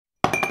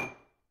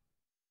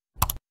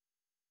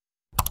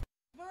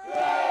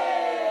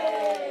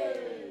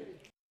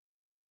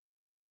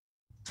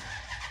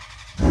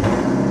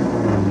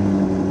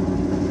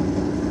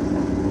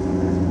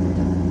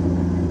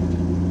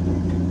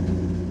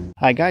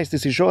Hi guys,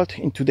 this is Zsolt.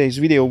 In today's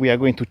video we are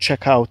going to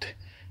check out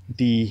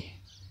the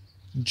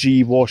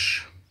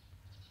G-Wash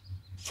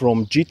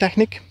from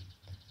Gtechniq.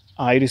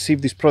 I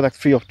received this product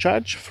free of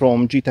charge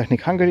from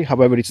Gtechniq Hungary,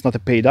 however it's not a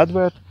paid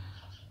advert.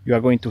 You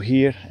are going to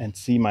hear and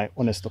see my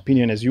honest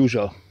opinion as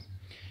usual.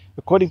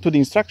 According to the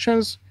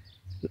instructions,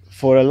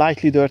 for a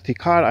lightly dirty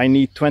car I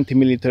need 20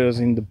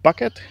 milliliters in the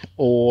bucket,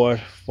 or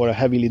for a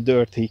heavily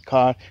dirty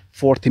car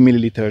 40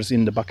 milliliters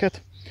in the bucket.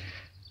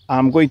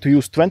 I'm going to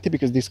use 20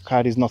 because this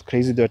car is not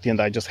crazy dirty and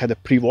I just had a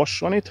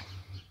pre-wash on it.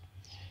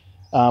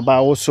 But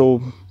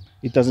also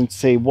it doesn't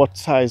say what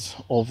size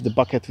of the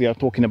bucket we are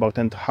talking about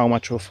and how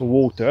much of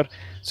water.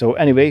 So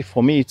anyway,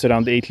 for me it's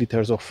around 8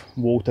 liters of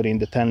water in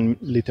the 10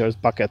 liters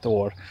bucket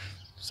or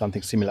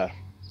something similar.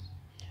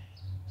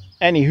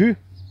 Anywho,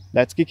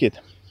 let's kick it.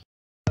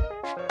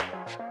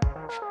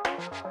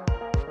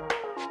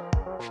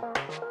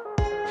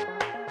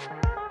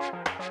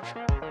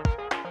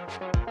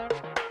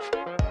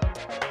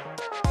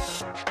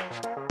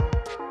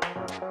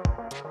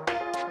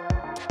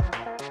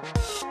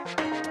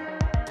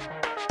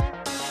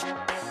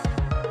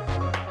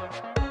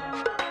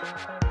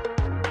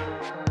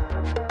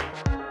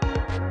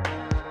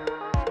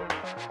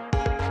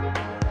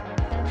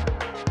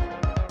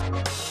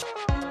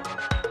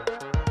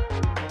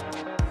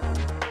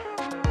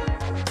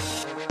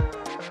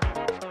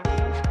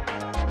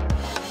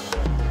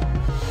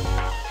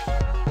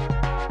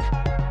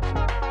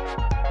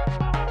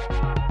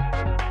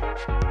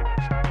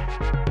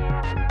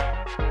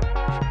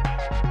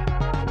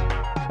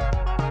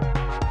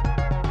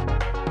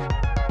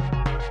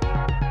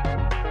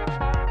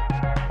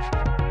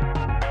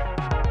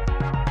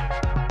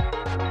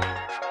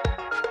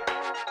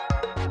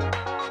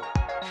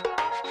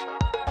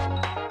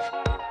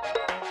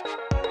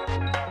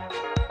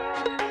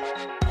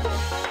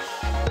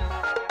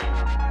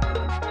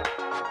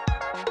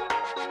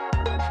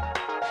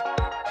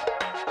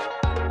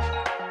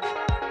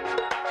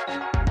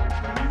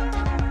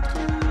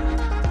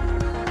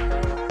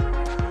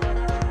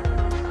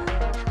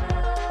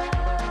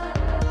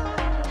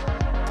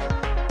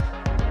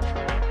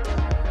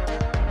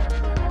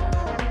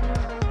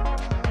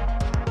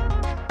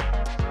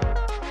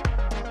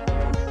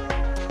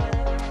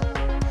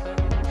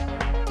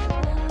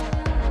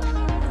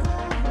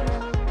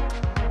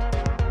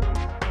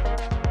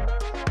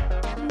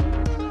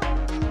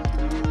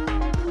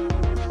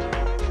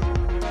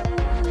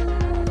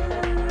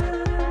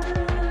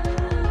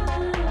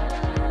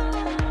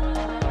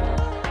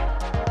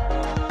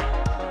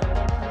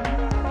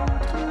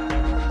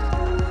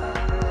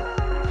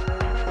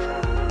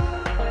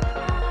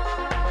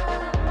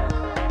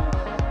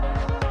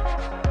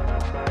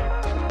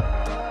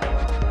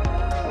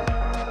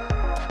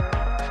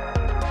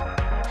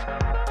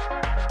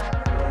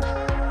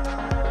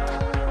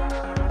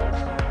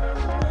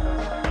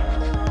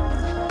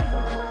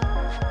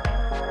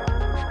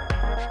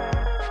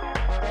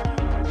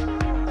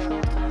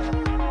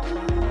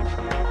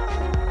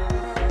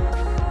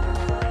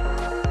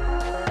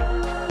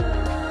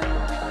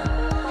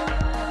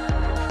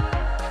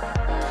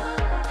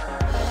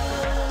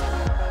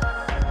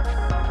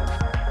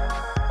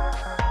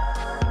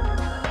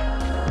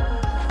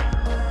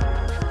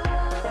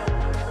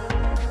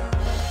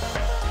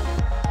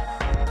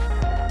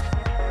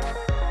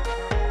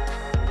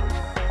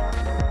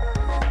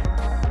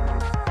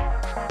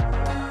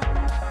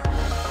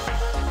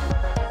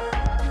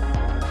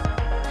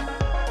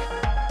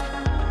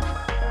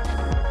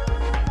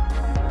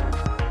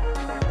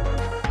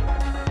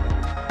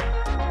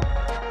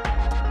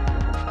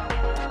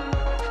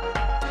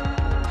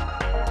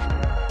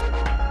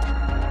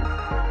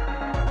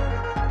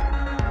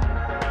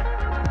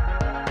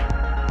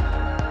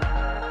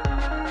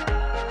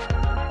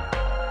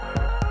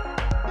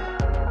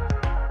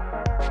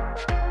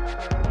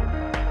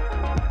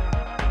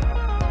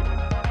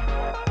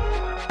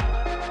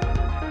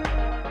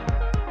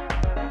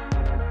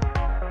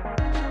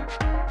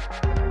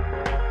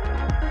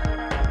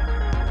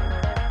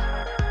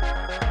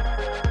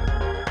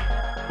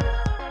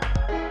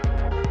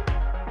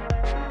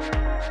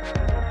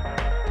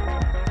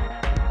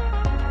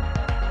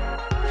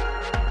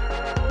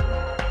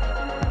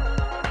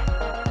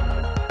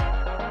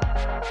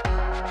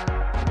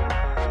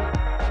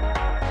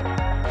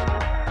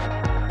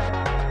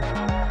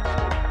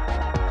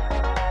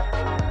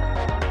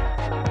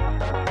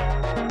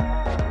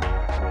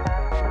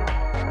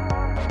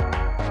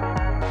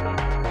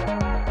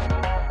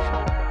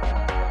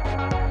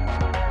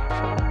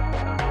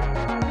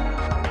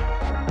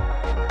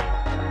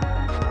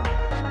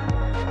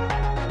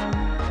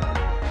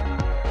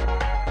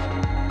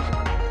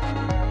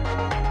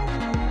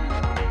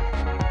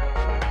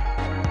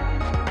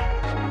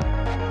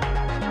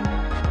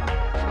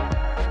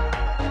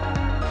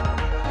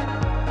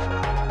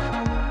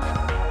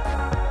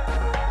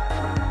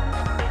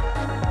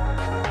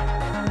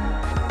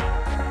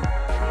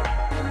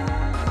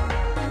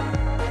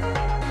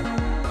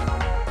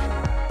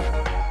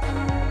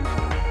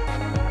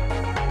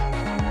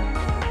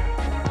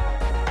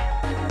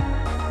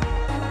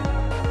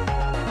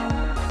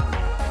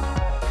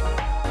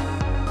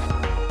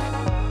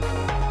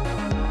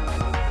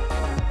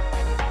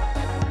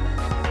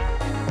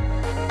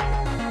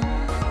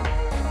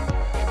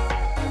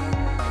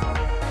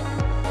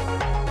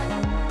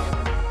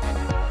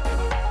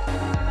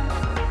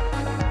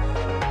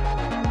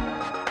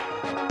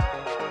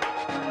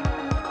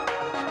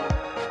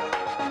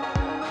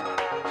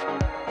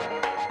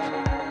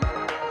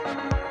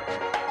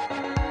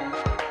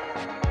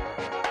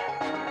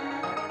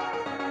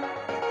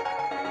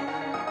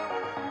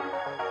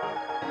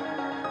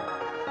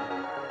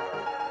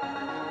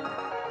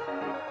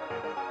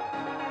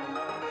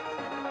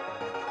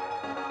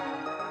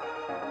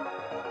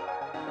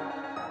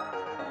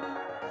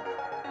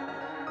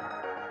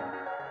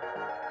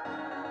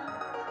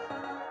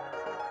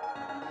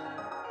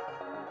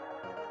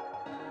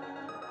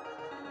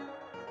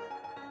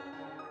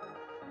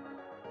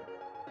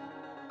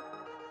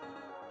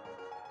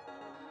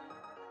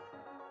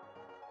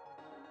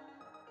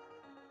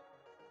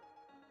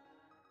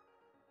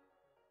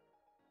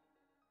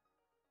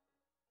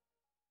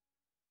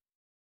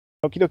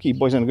 Okie dokie,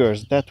 boys and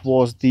girls, that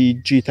was the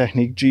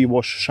Gtechniq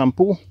G-Wash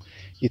shampoo.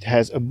 It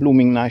has a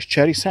blooming nice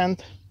cherry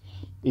scent.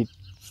 It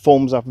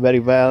foams up very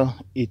well.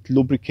 It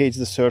lubricates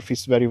the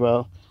surface very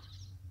well.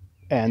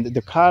 And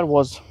the car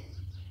was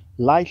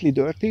lightly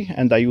dirty,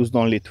 and I used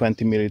only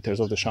 20 milliliters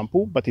of the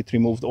shampoo, but it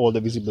removed all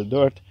the visible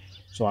dirt.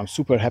 So I'm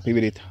super happy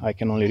with it. I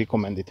can only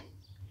recommend it.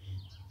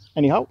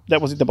 Anyhow,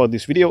 that was it about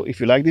this video.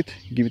 If you liked it,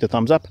 give it a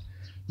thumbs up.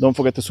 Don't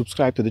forget to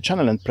subscribe to the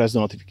channel and press the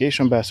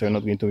notification bell so you're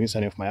not going to miss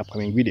any of my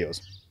upcoming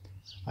videos.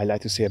 I'd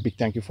like to say a big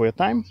thank you for your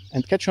time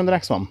and catch you on the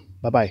next one.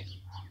 Bye bye.